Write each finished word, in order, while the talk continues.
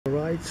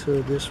Alright,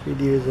 so this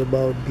video is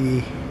about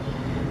the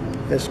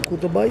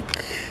Eskuta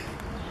bike,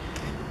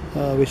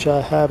 which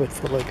I have it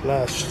for like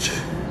last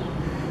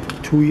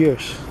 2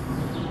 years.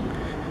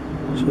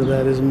 So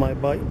that is my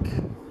bike,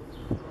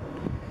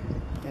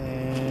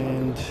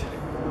 and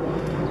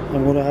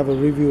I'm going to have a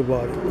review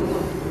about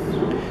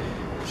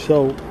it.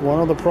 So one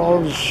of the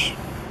problems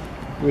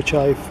which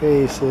I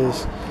face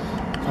is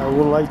I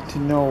would like to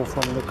know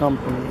from the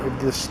company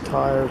if this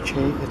tire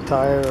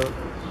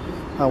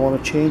I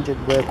want to change it,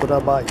 where could I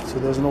buy it? So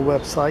there's no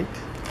website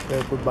where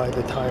I could buy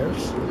the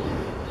tires.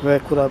 Where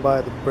could I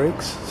buy the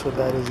brakes? So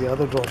that is the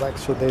other drawback.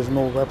 So there's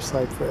no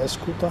website for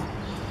Eskuta.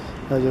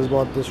 I just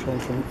bought this one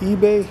from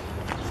eBay.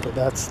 So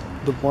that's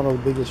one of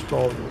the biggest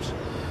problems.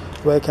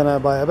 Where can I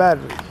buy a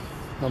battery?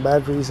 My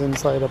battery is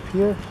inside up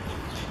here,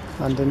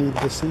 underneath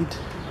the seat.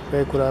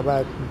 Where could I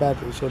buy a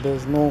battery? So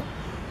there's no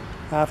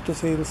after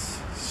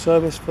sales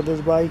service for this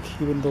bike,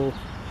 even though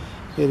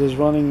it is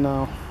running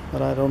now.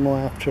 But I don't know,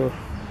 after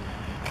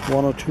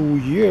 1 or 2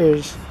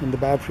 years when the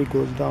battery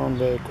goes down,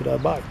 where could I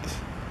buy it?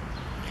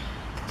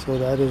 So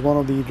that is one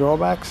of the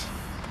drawbacks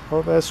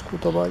of a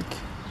Eskuta bike.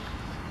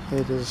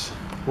 It is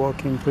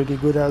working pretty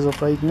good as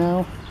of right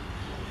now,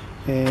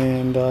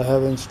 and I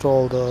have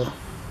installed it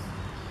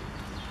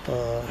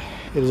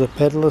is a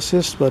pedal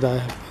assist, but I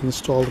have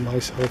installed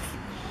myself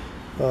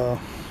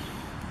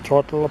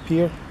throttle up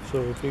here.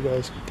 So if you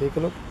guys can take a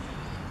look,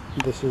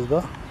 this is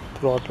the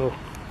throttle.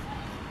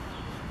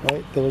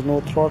 Right, there was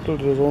no throttle,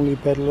 there was only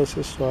pedal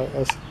assist, so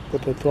I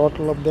put the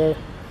throttle up there.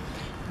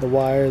 The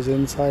wire is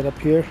inside up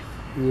here.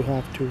 You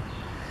have to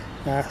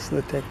ask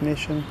the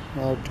technician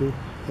how to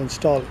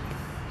install it.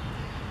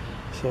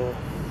 So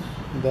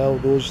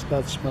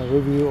that's my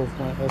review of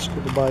my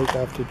Eskuta bike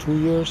after 2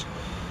 years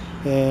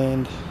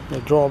and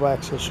the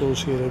drawbacks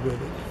associated with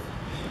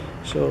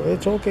it. So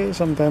it's okay.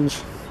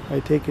 Sometimes I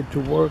take it to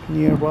work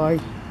nearby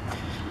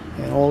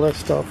and all that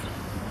stuff,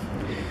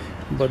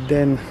 but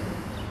then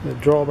the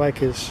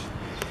drawback is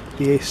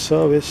the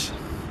service.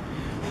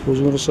 Who's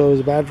going to service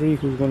the battery?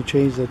 Who's going to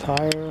change the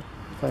tire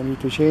if I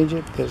need to change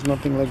it? There's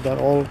nothing like that.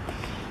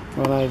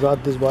 When I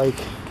got this bike,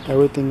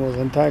 everything was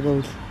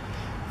entangled.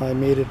 I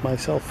made it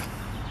myself.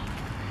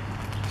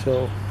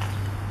 So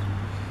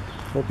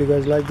hope you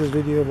guys like this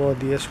video about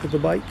the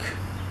Eskuta bike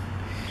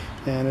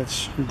and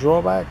its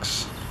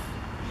drawbacks.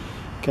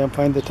 Can't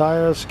find the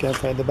tires, can't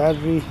find the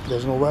battery,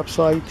 there's no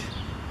website,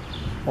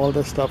 all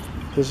that stuff.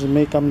 This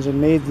is comes in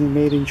made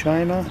in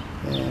China,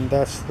 and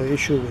that's the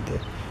issue with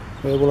it.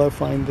 Where will I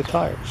find the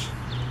tires?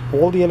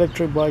 All the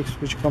electric bikes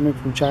which are coming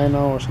from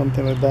China or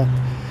something like that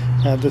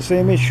have the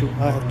same issue.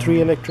 I have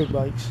 3 electric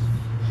bikes,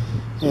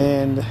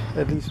 and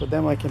at least for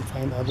them I can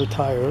find other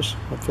tires.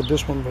 But for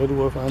this one, where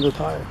do I find the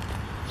tire?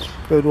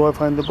 Where do I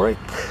find the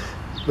brake?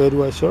 Where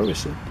do I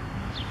service it?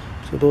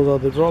 So those are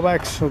the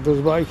drawbacks of this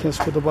bike,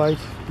 Eskuta bike.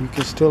 You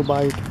can still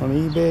buy it on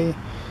eBay,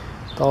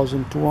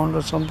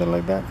 1,200, something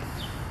like that.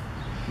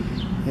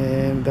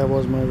 And that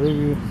was my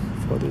review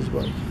for this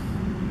bike.